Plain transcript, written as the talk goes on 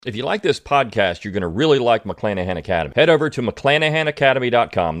If you like this podcast, you're going to really like McClanahan Academy. Head over to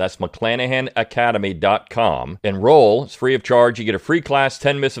McClanahanacademy.com. That's McClanahanacademy.com. Enroll. It's free of charge. You get a free class,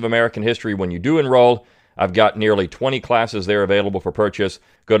 10 Myths of American History when you do enroll. I've got nearly 20 classes there available for purchase.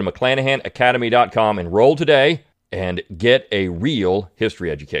 Go to McClanahanacademy.com, enroll today, and get a real history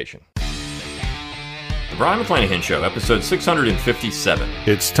education. The Brian McClanahan Show, episode 657.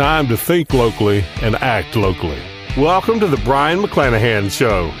 It's time to think locally and act locally. Welcome to the Brian McClanahan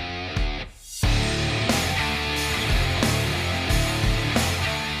Show.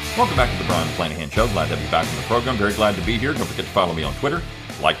 Welcome back to the Brian McClanahan Show. Glad to have you back on the program. Very glad to be here. Don't forget to follow me on Twitter,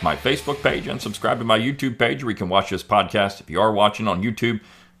 like my Facebook page, and subscribe to my YouTube page where you can watch this podcast. If you are watching on YouTube,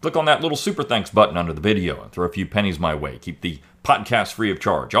 click on that little super thanks button under the video and throw a few pennies my way. Keep the podcast free of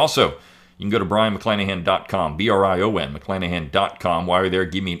charge. Also, you can go to brianmcclanahan.com, B-R-I-O-N, McClanahan.com. While you're there,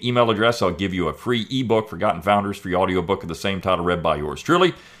 give me an email address. I'll give you a free ebook, Forgotten Founders, free audiobook of the same title read by yours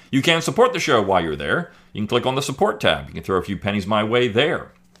truly. You can support the show while you're there. You can click on the support tab. You can throw a few pennies my way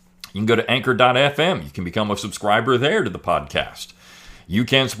there. You can go to anchor.fm. You can become a subscriber there to the podcast. You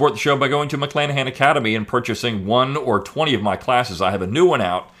can support the show by going to McClanahan Academy and purchasing 1 or 20 of my classes. I have a new one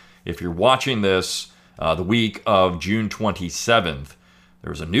out. If you're watching this the week of June 27th,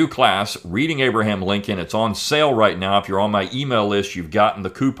 there's a new class, Reading Abraham Lincoln. It's on sale right now. If you're on my email list, you've gotten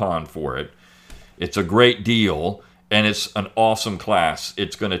the coupon for it. It's a great deal, and it's an awesome class.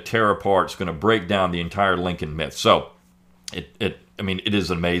 It's going to tear apart. It's going to break down the entire Lincoln myth. So, it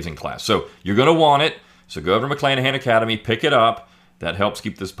is an amazing class. So, you're going to want it. So, go over to McClanahan Academy, pick it up. That helps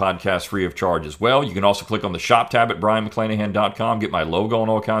keep this podcast free of charge as well. You can also click on the shop tab at brianmcclanahan.com, get my logo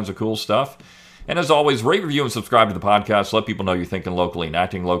and all kinds of cool stuff. And as always, rate, review, and subscribe to the podcast. Let people know you're thinking locally and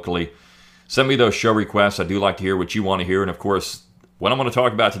acting locally. Send me those show requests. I do like to hear what you want to hear. And, of course, what I'm going to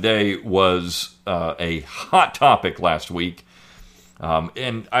talk about today was a hot topic last week.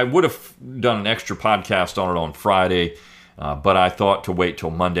 And I would have done an extra podcast on it on Friday, but I thought to wait till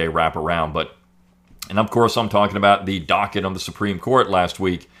Monday, wrap around. And, of course, I'm talking about the docket on the Supreme Court last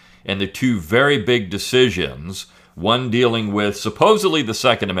week and the two very big decisions, one dealing with supposedly the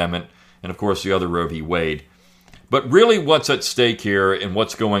Second Amendment, and, of course, the other Roe v. Wade. But really what's at stake here and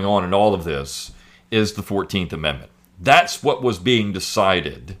what's going on in all of this is the 14th Amendment. That's what was being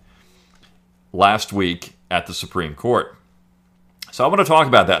decided last week at the Supreme Court. So I want to talk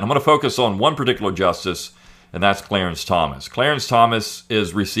about that, and I'm going to focus on one particular justice, and that's Clarence Thomas. Clarence Thomas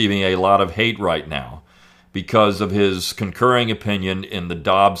is receiving a lot of hate right now because of his concurring opinion in the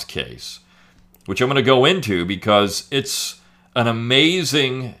Dobbs case, which I'm going to go into because it's an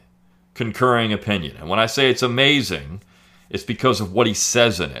amazing concurring opinion. And when I say it's amazing, it's because of what he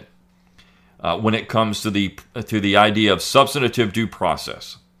says in it when it comes to the idea of substantive due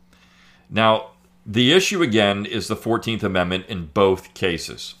process. Now, the issue again is the 14th Amendment in both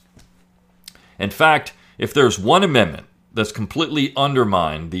cases. In fact, if there's one amendment that's completely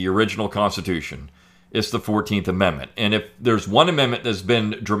undermined the original Constitution, it's the 14th Amendment. And if there's one amendment that's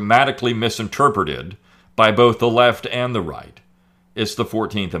been dramatically misinterpreted by both the left and the right, it's the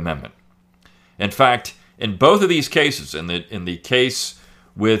 14th Amendment. In fact, in both of these cases, in the case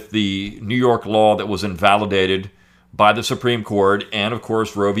with the New York law that was invalidated by the Supreme Court and, of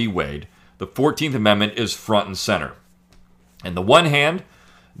course, Roe v. Wade, the 14th Amendment is front and center. On the one hand,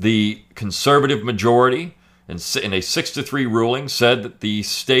 the conservative majority in a 6-3 ruling said that the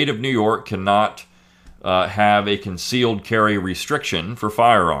state of New York cannot have a concealed carry restriction for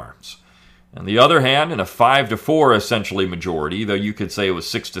firearms. On the other hand, in a 5-4 essentially majority, though you could say it was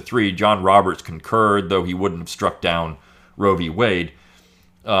 6-3, John Roberts concurred, though he wouldn't have struck down Roe v. Wade.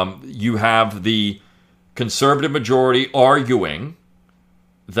 You have the conservative majority arguing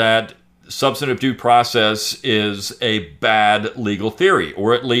that substantive due process is a bad legal theory,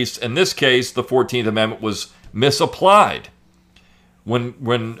 or at least in this case, the 14th Amendment was misapplied when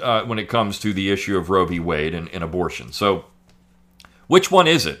it comes to the issue of Roe v. Wade and abortion. So, which one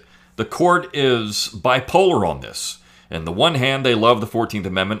is it? The court is bipolar on this. On the one hand, they love the 14th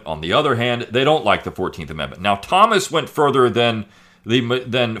Amendment. On the other hand, they don't like the 14th Amendment. Now, Thomas went further than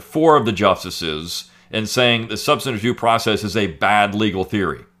 4 of the justices in saying the substantive due process is a bad legal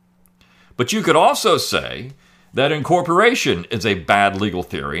theory. But you could also say that incorporation is a bad legal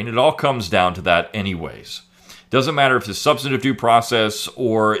theory, and it all comes down to that anyways. Doesn't matter if it's substantive due process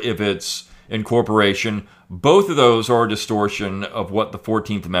or if it's incorporation. Both of those are a distortion of what the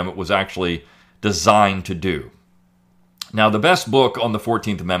 14th Amendment was actually designed to do. Now, the best book on the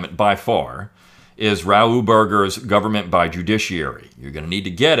 14th Amendment by far is Raoul Berger's Government by Judiciary. You're going to need to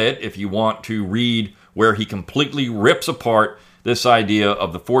get it if you want to read where he completely rips apart this idea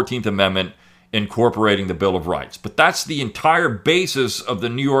of the 14th Amendment incorporating the Bill of Rights. But that's the entire basis of the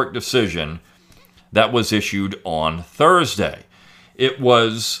New York decision that was issued on Thursday. It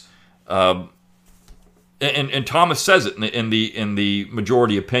was, and Thomas says it in the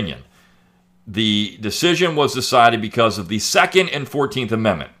majority opinion. The decision was decided because of the Second and 14th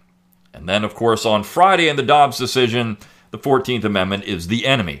Amendment. And then, of course, on Friday in the Dobbs decision, the 14th Amendment is the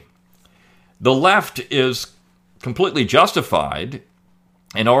enemy. The left is completely justified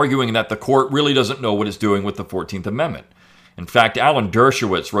in arguing that the court really doesn't know what it's doing with the 14th Amendment. In fact, Alan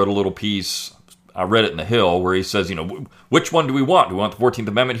Dershowitz wrote a little piece, I read it in The Hill, where he says, which one do we want? Do we want the 14th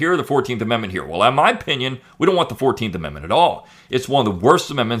Amendment here or the 14th Amendment here? Well, in my opinion, we don't want the 14th Amendment at all. It's one of the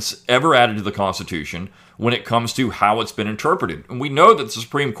worst amendments ever added to the Constitution when it comes to how it's been interpreted. And we know that the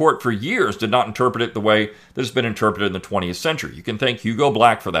Supreme Court for years did not interpret it the way that it's been interpreted in the 20th century. You can thank Hugo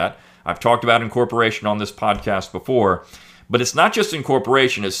Black for that. I've talked about incorporation on this podcast before. But it's not just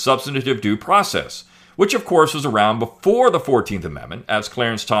incorporation, it's substantive due process, which of course was around before the 14th Amendment, as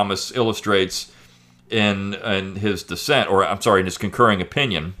Clarence Thomas illustrates in his dissent, in his concurring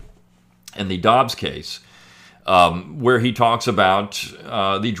opinion in the Dobbs case, where he talks about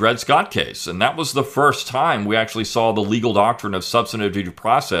the Dred Scott case. And that was the first time we actually saw the legal doctrine of substantive due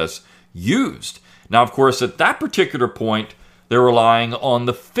process used. Now, of course, at that particular point, they're relying on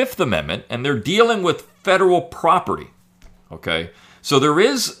the Fifth Amendment, and they're dealing with federal property. Okay, so there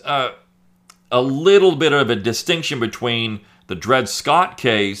is a little bit of a distinction between the Dred Scott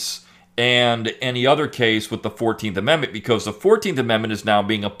case and any other case with the 14th Amendment, because the 14th Amendment is now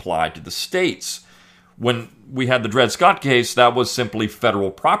being applied to the states. When we had the Dred Scott case, that was simply federal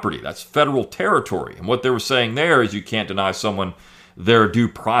property. That's federal territory. And what they were saying there is you can't deny someone their due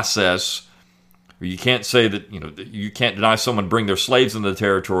process, or you can't say that, you can't deny someone bring their slaves into the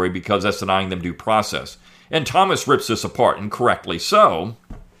territory because that's denying them due process. And Thomas rips this apart, and correctly so.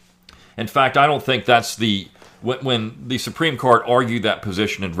 In fact, I don't think that's when the Supreme Court argued that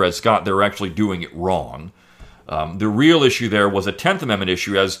position in Dred Scott, they were actually doing it wrong. The real issue there was a 10th Amendment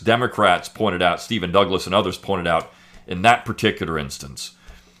issue, as Democrats pointed out, Stephen Douglas and others pointed out in that particular instance,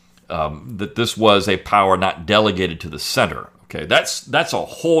 that this was a power not delegated to the center. Okay, that's a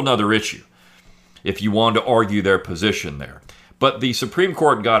whole nother issue if you wanted to argue their position there. But the Supreme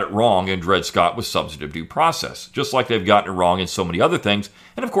Court got it wrong in Dred Scott with substantive due process, just like they've gotten it wrong in so many other things.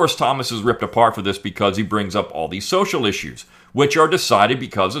 And of course, Thomas is ripped apart for this because he brings up all these social issues, which are decided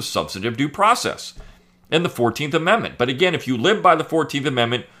because of substantive due process and the 14th Amendment. But again, if you live by the 14th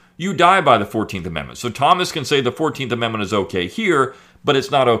Amendment, you die by the 14th Amendment. So Thomas can say the 14th Amendment is okay here, but it's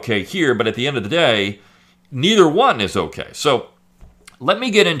not okay here. But at the end of the day, neither one is okay. So let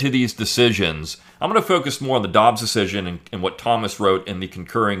me get into these decisions. I'm going to focus more on the Dobbs decision and what Thomas wrote in the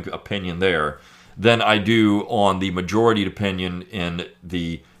concurring opinion there than I do on the majority opinion in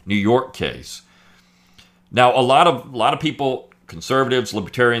the New York case. Now, a lot of people, conservatives,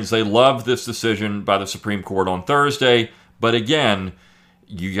 libertarians, they love this decision by the Supreme Court on Thursday. But again,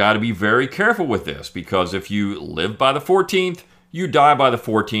 you got to be very careful with this, because if you live by the 14th, you die by the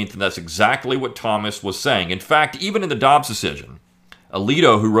 14th, and that's exactly what Thomas was saying. In fact, even in the Dobbs decision,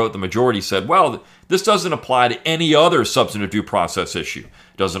 Alito, who wrote the majority, said, well, this doesn't apply to any other substantive due process issue.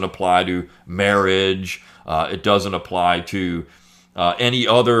 It doesn't apply to marriage. It doesn't apply to any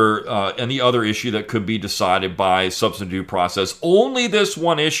other issue that could be decided by substantive due process. Only this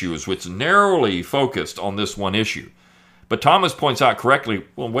one issue is what's narrowly focused on this one issue. But Thomas points out correctly,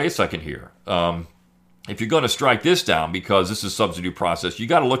 well, wait a second here. If you're going to strike this down because this is substantive due process, you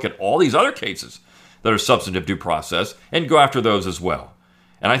got to look at all these other cases that are substantive due process and go after those as well.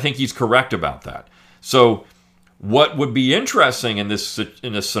 And I think he's correct about that. So what would be interesting in this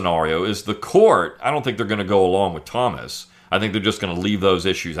scenario is the court, I don't think they're going to go along with Thomas. I think they're just going to leave those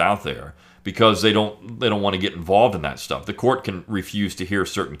issues out there because they don't want to get involved in that stuff. The court can refuse to hear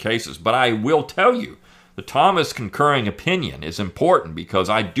certain cases. But I will tell you, the Thomas concurring opinion is important because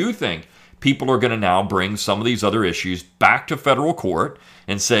I do think people are going to now bring some of these other issues back to federal court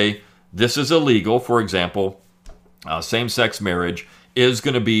and say, this is illegal. For example, same-sex marriage is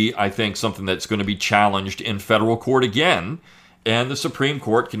going to be, I think, something that's going to be challenged in federal court again. And the Supreme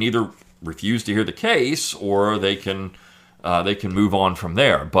Court can either refuse to hear the case or they can move on from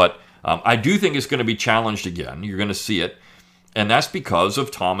there. But I do think it's going to be challenged again. You're going to see it. And that's because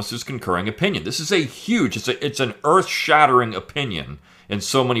of Thomas's concurring opinion. This is a huge, it's an earth-shattering opinion in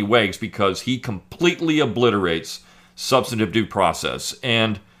so many ways because he completely obliterates substantive due process.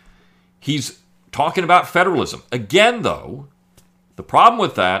 And he's talking about federalism. Again, though, the problem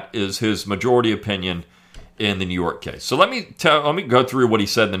with that is his majority opinion in the New York case. So let me go through what he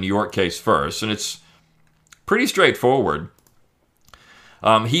said in the New York case first, and it's pretty straightforward.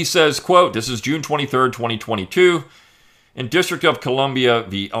 He says, quote, this is June 23rd, 2022, in District of Columbia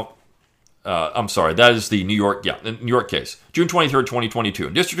that is the New York case. June 23rd, 2022.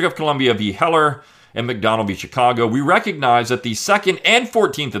 In District of Columbia v. Heller and McDonald v. Chicago, we recognize that the Second and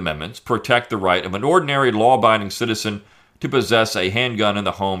 14th Amendments protect the right of an ordinary law-abiding citizen to possess a handgun in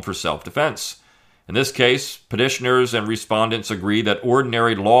the home for self-defense. In this case, petitioners and respondents agree that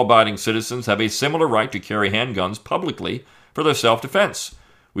ordinary law-abiding citizens have a similar right to carry handguns publicly for their self-defense.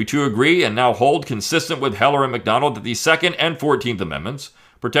 We too agree and now hold, consistent with Heller and McDonald, that the Second and 14th Amendments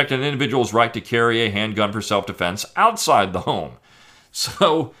protect an individual's right to carry a handgun for self-defense outside the home.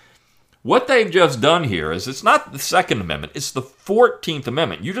 So what they've just done here is it's not the Second Amendment, it's the 14th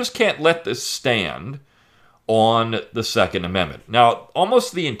Amendment. You just can't let this stand on the Second Amendment. Now,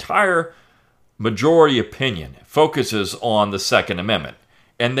 almost the entire majority opinion focuses on the Second Amendment.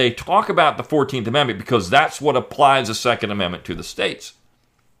 And they talk about the 14th Amendment because that's what applies the Second Amendment to the states.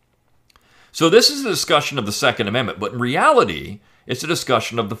 So this is a discussion of the Second Amendment, but in reality, it's a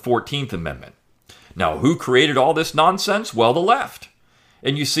discussion of the 14th Amendment. Now, who created all this nonsense? Well, the left.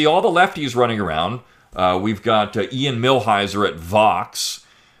 And you see all the lefties running around. We've got Ian Millhiser at Vox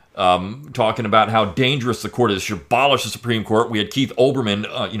talking about how dangerous the court is. Should abolish the Supreme Court. We had Keith Olbermann,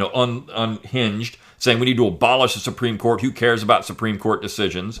 unhinged, saying we need to abolish the Supreme Court. Who cares about Supreme Court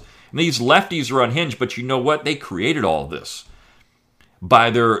decisions? And these lefties are unhinged, but you know what? They created all of this by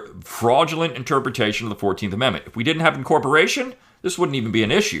their fraudulent interpretation of the 14th Amendment. If we didn't have incorporation, this wouldn't even be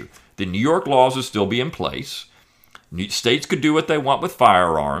an issue. The New York laws would still be in place. States could do what they want with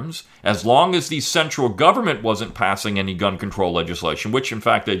firearms, as long as the central government wasn't passing any gun control legislation, which in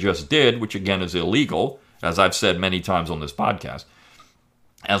fact they just did, which again is illegal, as I've said many times on this podcast.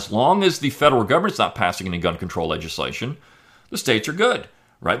 As long as the federal government's not passing any gun control legislation, the states are good,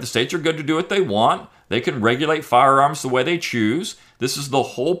 right? The states are good to do what they want. They can regulate firearms the way they choose. This is the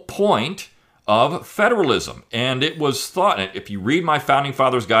whole point of federalism. And it was thought, if you read my Founding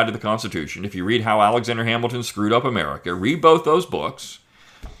Fathers Guide to the Constitution, if you read How Alexander Hamilton Screwed Up America, read both those books,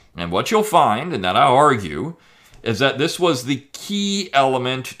 and what you'll find, and that I argue, is that this was the key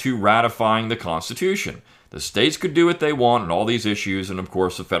element to ratifying the Constitution. The states could do what they want on all these issues, and of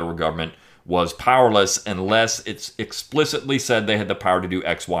course the federal government was powerless unless it's explicitly said they had the power to do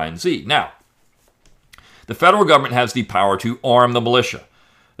X, Y, and Z. Now, the federal government has the power to arm the militia.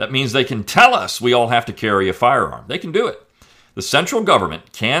 That means they can tell us we all have to carry a firearm. They can do it. The central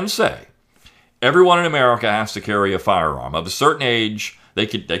government can say everyone in America has to carry a firearm of a certain age. They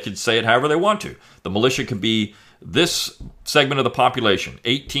could say it however they want to. The militia can be this segment of the population,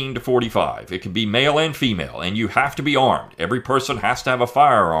 18 to 45. It can be male and female, and you have to be armed. Every person has to have a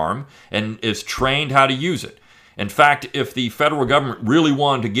firearm and is trained how to use it. In fact, if the federal government really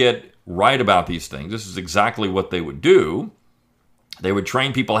wanted to get right about these things, this is exactly what they would do. They would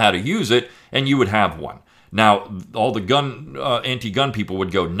train people how to use it, and you would have one. Now, all the anti-gun people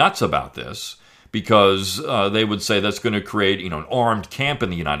would go nuts about this because they would say that's going to create, an armed camp in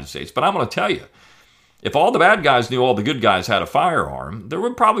the United States. But I'm going to tell you, if all the bad guys knew all the good guys had a firearm, there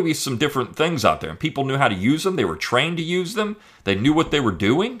would probably be some different things out there. And people knew how to use them. They were trained to use them. They knew what they were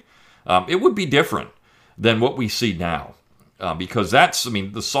doing. It would be different than what we see now. Because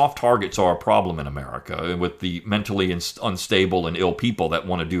the soft targets are a problem in America with the mentally unstable and ill people that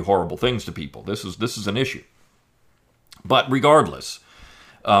want to do horrible things to people. This is an issue. But regardless,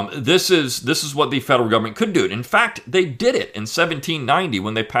 this is what the federal government could do. In fact, they did it in 1790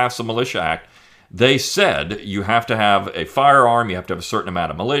 when they passed the Militia Act. They said you have to have a firearm, you have to have a certain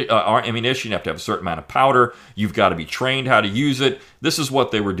amount of ammunition, you have to have a certain amount of powder, you've got to be trained how to use it. This is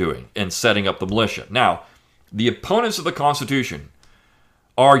what they were doing in setting up the militia. Now, the opponents of the Constitution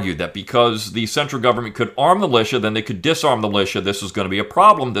argued that because the central government could arm the militia, then they could disarm the militia. This was going to be a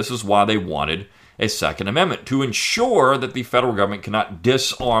problem. This is why they wanted a Second Amendment, to ensure that the federal government cannot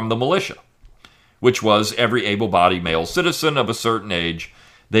disarm the militia, which was every able-bodied male citizen of a certain age.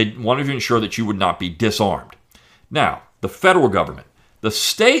 They wanted to ensure that you would not be disarmed. Now, the federal government. The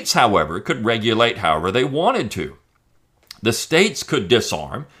states, however, could regulate however they wanted to. The states could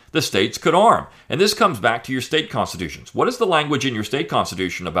disarm. The states could arm. And this comes back to your state constitutions. What is the language in your state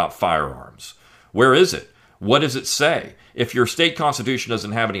constitution about firearms? Where is it? What does it say? If your state constitution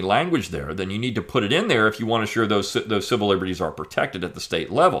doesn't have any language there, then you need to put it in there if you want to ensure those civil liberties are protected at the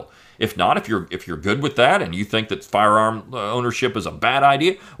state level. If not, if you're good with that and you think that firearm ownership is a bad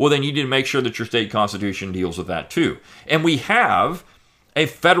idea, well, then you need to make sure that your state constitution deals with that too. And we have a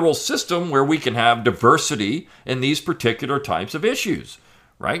federal system where we can have diversity in these particular types of issues,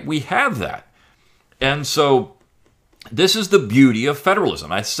 right? We have that. And so This is the beauty of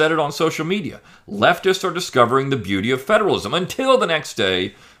federalism. I said it on social media. Leftists are discovering the beauty of federalism until the next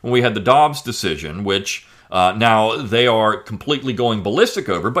day when we had the Dobbs decision, which now they are completely going ballistic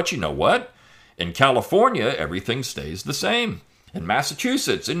over. But you know what? In California, everything stays the same. In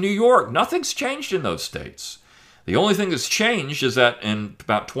Massachusetts, in New York, nothing's changed in those states. The only thing that's changed is that in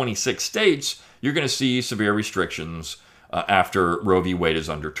about 26 states, you're going to see severe restrictions after Roe v. Wade is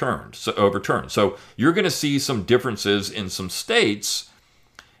overturned. So you're going to see some differences in some states,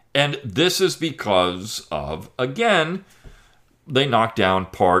 and this is because of, again, they knocked down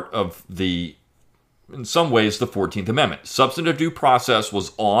part of in some ways, the 14th Amendment. Substantive due process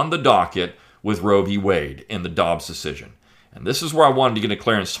was on the docket with Roe v. Wade in the Dobbs decision. And this is where I wanted to get to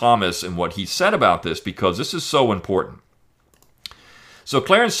Clarence Thomas and what he said about this, because this is so important. So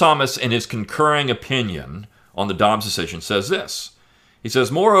Clarence Thomas, in his concurring opinion on the Dobbs decision, says this. He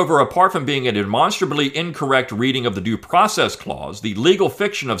says, moreover, apart from being a demonstrably incorrect reading of the Due Process Clause, the legal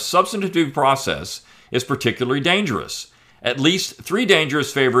fiction of substantive due process is particularly dangerous. At least three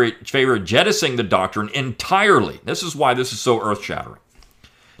dangers favor jettisoning the doctrine entirely. This is why this is so earth-shattering.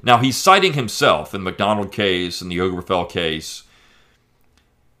 Now, he's citing himself in the McDonald case and the Obergefell case.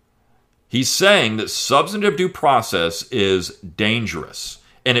 He's saying that substantive due process is dangerous,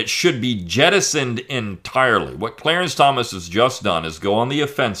 and it should be jettisoned entirely. What Clarence Thomas has just done is go on the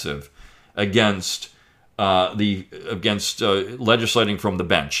offensive against legislating from the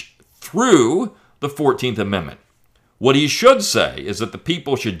bench through the 14th Amendment. What he should say is that the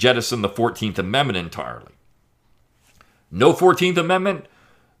people should jettison the 14th Amendment entirely. No 14th Amendment,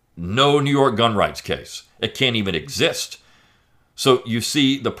 no New York gun rights case. It can't even exist. So you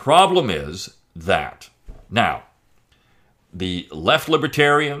see, the problem is that now the left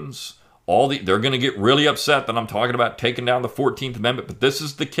libertarians, they're going to get really upset that I'm talking about taking down the 14th Amendment, but this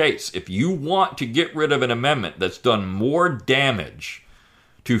is the case. If you want to get rid of an amendment that's done more damage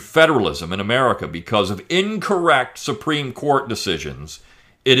to federalism in America because of incorrect Supreme Court decisions,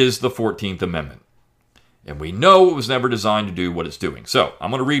 it is the 14th Amendment. And we know it was never designed to do what it's doing. So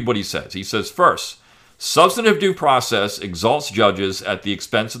I'm going to read what he says. He says, first, substantive due process exalts judges at the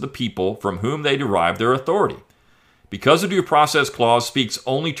expense of the people from whom they derive their authority. Because the Due Process Clause speaks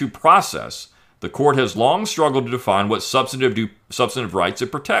only to process, the court has long struggled to define what substantive rights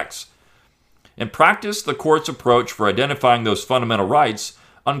it protects. In practice, the court's approach for identifying those fundamental rights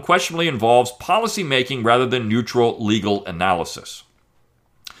unquestionably involves policy making rather than neutral legal analysis.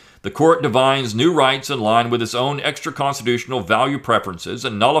 The court defines new rights in line with its own extra-constitutional value preferences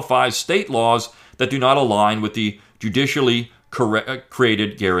and nullifies state laws that do not align with the judicially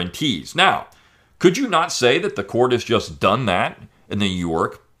created guarantees. Now, could you not say that the court has just done that in the New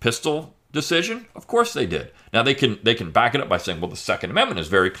York pistol decision? Of course they did. Now, they can back it up by saying, well, the Second Amendment is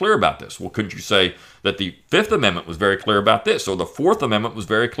very clear about this. Well, couldn't you say that the Fifth Amendment was very clear about this, or the Fourth Amendment was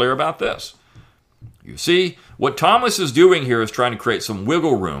very clear about this? You see, what Thomas is doing here is trying to create some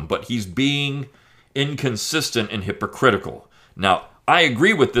wiggle room, but he's being inconsistent and hypocritical. Now, I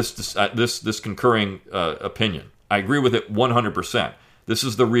agree with this concurring opinion. I agree with it 100%. This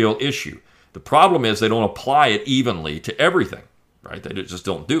is the real issue. The problem is they don't apply it evenly to everything, right? They just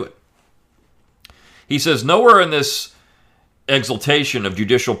don't do it. He says, nowhere in this exaltation of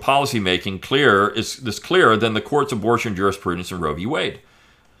judicial policymaking is this clearer than the court's abortion jurisprudence in Roe v. Wade.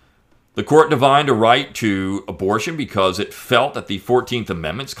 The court defined a right to abortion because it felt that the 14th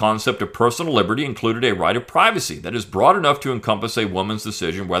Amendment's concept of personal liberty included a right of privacy that is broad enough to encompass a woman's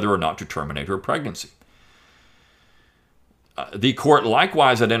decision whether or not to terminate her pregnancy. The court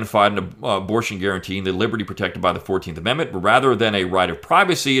likewise identified an abortion guaranteeing the liberty protected by the 14th Amendment, but rather than a right of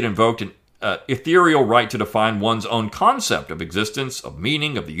privacy, it invoked an ethereal right to define one's own concept of existence, of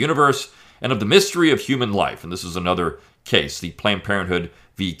meaning, of the universe, and of the mystery of human life. And this is another case, the Planned Parenthood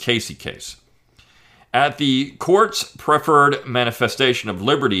v. Casey case. As the court's preferred manifestation of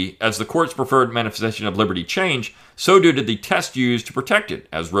liberty changed, so did the test used to protect it,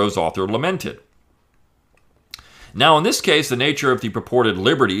 as Roe's author lamented. Now, in this case, the nature of the purported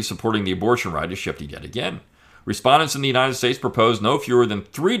liberty supporting the abortion right is shifted yet again. Respondents in the United States proposed no fewer than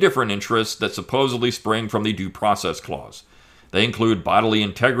 3 different interests that supposedly spring from the Due Process Clause. They include bodily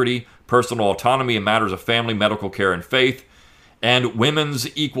integrity, personal autonomy in matters of family, medical care, and faith, and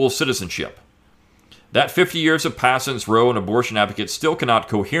women's equal citizenship. That 50 years have passed since Roe, and abortion advocates still cannot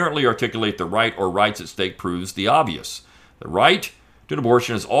coherently articulate the right or rights at stake proves the obvious. The right to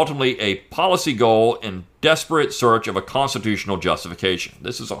abortion is ultimately a policy goal in desperate search of a constitutional justification.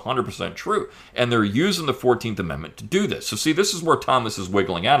 This is 100% true. And they're using the 14th Amendment to do this. So see, this is where Thomas is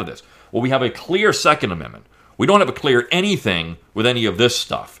wiggling out of this. Well, we have a clear Second Amendment. We don't have a clear anything with any of this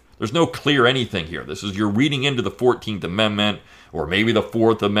stuff. There's no clear anything here. This is you're reading into the 14th Amendment or maybe the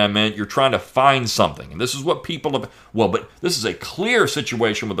 4th Amendment. You're trying to find something. And this is what people have, but this is a clear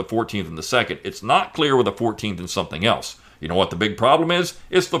situation with the 14th and the 2nd. It's not clear with the 14th and something else. You know what the big problem is?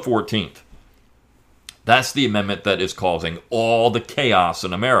 It's the 14th. That's the amendment that is causing all the chaos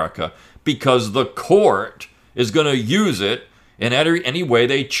in America because the court is going to use it in any way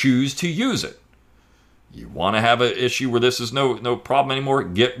they choose to use it. You want to have an issue where this is no problem anymore?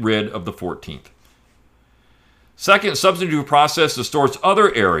 Get rid of the 14th. Second, substantive due process distorts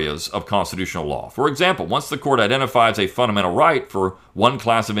other areas of constitutional law. For example, once the court identifies a fundamental right for one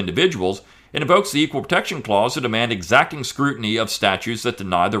class of individuals, it invokes the Equal Protection Clause to demand exacting scrutiny of statutes that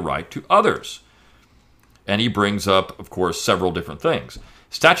deny the right to others. And he brings up, of course, several different things.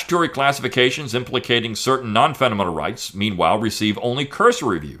 Statutory classifications implicating certain non-fundamental rights, meanwhile, receive only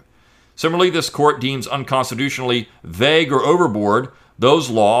cursory review. Similarly, this court deems unconstitutionally vague or overboard those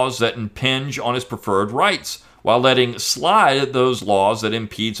laws that impinge on its preferred rights, while letting slide those laws that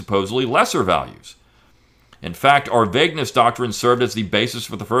impede supposedly lesser values. In fact, our vagueness doctrine served as the basis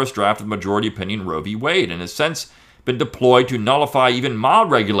for the first draft of the majority opinion Roe v. Wade, and has since been deployed to nullify even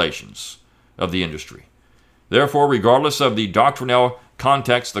mild regulations of the industry. Therefore, regardless of the doctrinal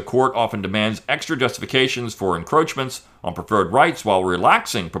context, the court often demands extra justifications for encroachments on preferred rights while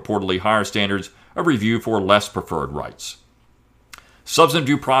relaxing purportedly higher standards of review for less preferred rights. Substantive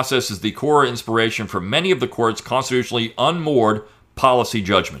due process is the core inspiration for many of the court's constitutionally unmoored policy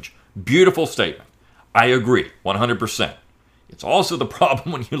judgments. Beautiful statement. I agree, 100%. It's also the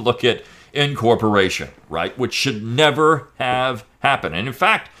problem when you look at incorporation, right, which should never have happened. And in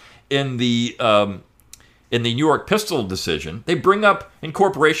fact, in the New York Pistol decision, they bring up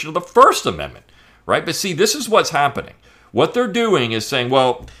incorporation of the First Amendment, right? But see, this is what's happening. What they're doing is saying,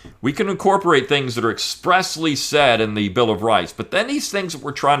 well, we can incorporate things that are expressly said in the Bill of Rights, but then these things that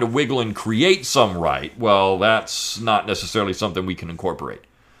we're trying to wiggle and create some right, well, that's not necessarily something we can incorporate.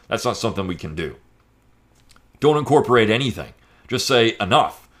 That's not something we can do. Don't incorporate anything. Just say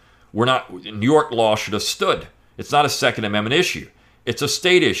enough. New York law should have stood. It's not a Second Amendment issue. It's a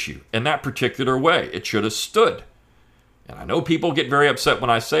state issue in that particular way. It should have stood. And I know people get very upset when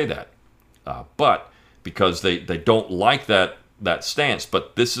I say that, but because they don't like that stance.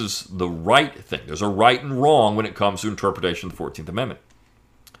 But this is the right thing. There's a right and wrong when it comes to interpretation of the 14th Amendment.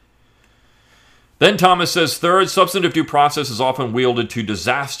 Then Thomas says, third, substantive due process is often wielded to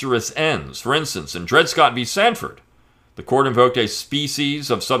disastrous ends. For instance, in Dred Scott v. Sanford, the court invoked a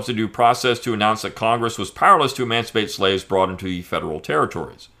species of substantive due process to announce that Congress was powerless to emancipate slaves brought into the federal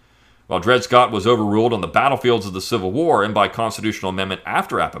territories. While Dred Scott was overruled on the battlefields of the Civil War and by constitutional amendment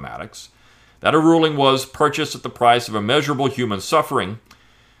after Appomattox, that ruling was purchased at the price of immeasurable human suffering.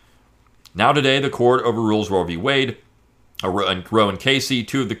 Now today, the court overrules Roe v. Wade and Roe and Casey,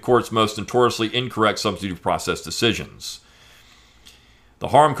 two of the court's most notoriously incorrect substantive due process decisions. The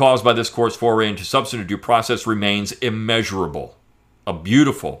harm caused by this court's foray into substantive due process remains immeasurable. A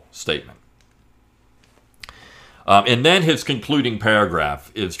beautiful statement. And then his concluding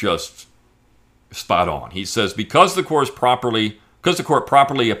paragraph is just spot on. He says, because the court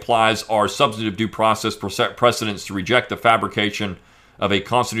properly applies our substantive due process precedents to reject the fabrication of a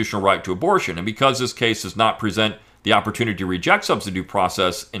constitutional right to abortion, and because this case does not present the opportunity to reject substantive due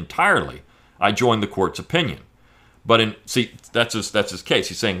process entirely, I join the court's opinion. But that's his case.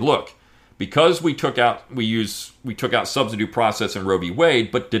 He's saying, look, because we took out substantive due process in Roe v.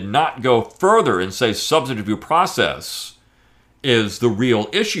 Wade, but did not go further and say substantive due process is the real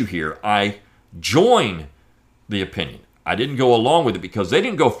issue here, I join the opinion. I didn't go along with it because they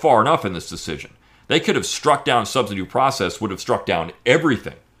didn't go far enough in this decision. They could have struck down substantive due process, would have struck down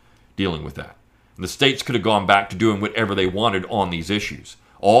everything dealing with that. And the states could have gone back to doing whatever they wanted on these issues.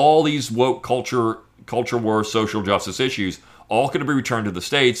 All these woke culture war, social justice issues, all could have been returned to the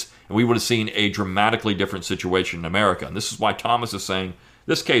states, and we would have seen a dramatically different situation in America. And this is why Thomas is saying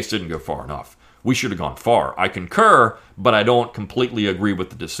this case didn't go far enough. We should have gone far. I concur, but I don't completely agree with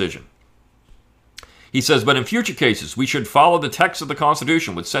the decision. He says, but in future cases, we should follow the text of the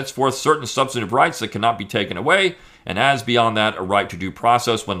Constitution, which sets forth certain substantive rights that cannot be taken away, and as beyond that, a right to due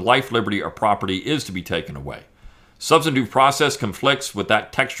process when life, liberty, or property is to be taken away. Substantive due process conflicts with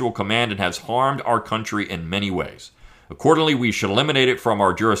that textual command and has harmed our country in many ways. Accordingly, we should eliminate it from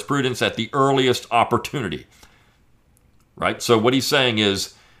our jurisprudence at the earliest opportunity. Right? So what he's saying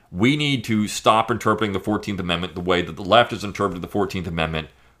is, we need to stop interpreting the 14th Amendment the way that the left has interpreted the 14th Amendment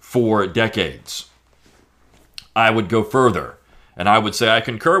for decades. I would go further, and I would say I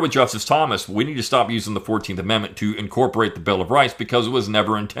concur with Justice Thomas. We need to stop using the 14th Amendment to incorporate the Bill of Rights because it was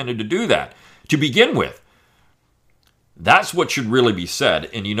never intended to do that to begin with. That's what should really be said.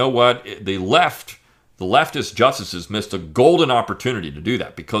 And you know what? The leftist justices missed a golden opportunity to do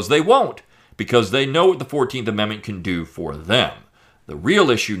that, because they won't, because they know what the 14th Amendment can do for them. The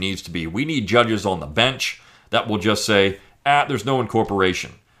real issue needs to be, we need judges on the bench that will just say, there's no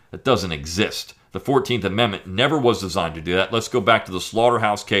incorporation. That doesn't exist. The 14th Amendment never was designed to do that. Let's go back to the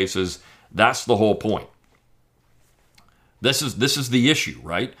slaughterhouse cases. That's the whole point. This is the issue,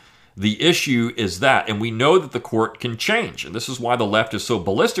 right? The issue is that, and we know that the court can change, and this is why the left is so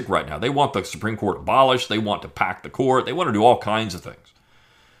ballistic right now. They want the Supreme Court abolished. They want to pack the court. They want to do all kinds of things.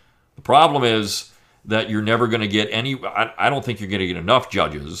 The problem is that you're never going to get I don't think you're going to get enough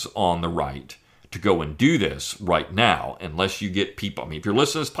judges on the right to go and do this right now, unless you get people. I mean, if you're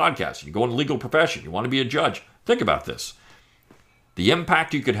listening to this podcast, you go in the legal profession, you want to be a judge, think about this. The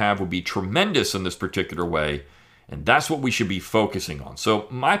impact you could have would be tremendous in this particular way, and that's what we should be focusing on. So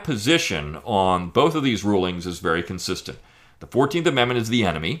my position on both of these rulings is very consistent. The 14th Amendment is the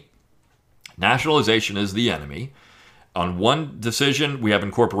enemy. Nationalization is the enemy. On one decision, we have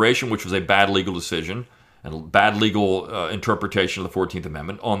incorporation, which was a bad legal decision and bad legal interpretation of the 14th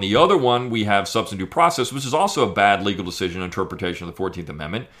Amendment. On the other one, we have substantive due process, which is also a bad legal decision and interpretation of the 14th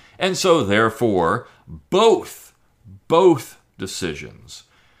Amendment. And so, therefore, both decisions.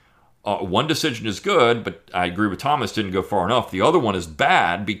 One decision is good, but I agree with Thomas, didn't go far enough. The other one is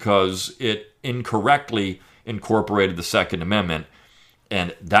bad because it incorrectly incorporated the Second Amendment.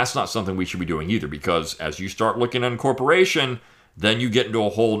 And that's not something we should be doing either, because as you start looking at incorporation, then you get into a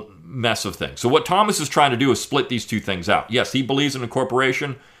whole mess of things. So what Thomas is trying to do is split these two things out. Yes, he believes in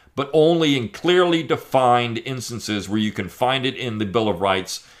incorporation, but only in clearly defined instances where you can find it in the Bill of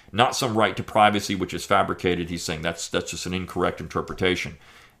Rights, not some right to privacy, which is fabricated. He's saying that's just an incorrect interpretation.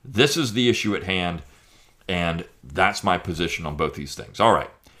 This is the issue at hand, and that's my position on both these things. All right.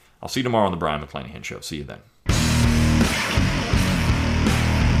 I'll see you tomorrow on the Brian McClanahan Show. See you then.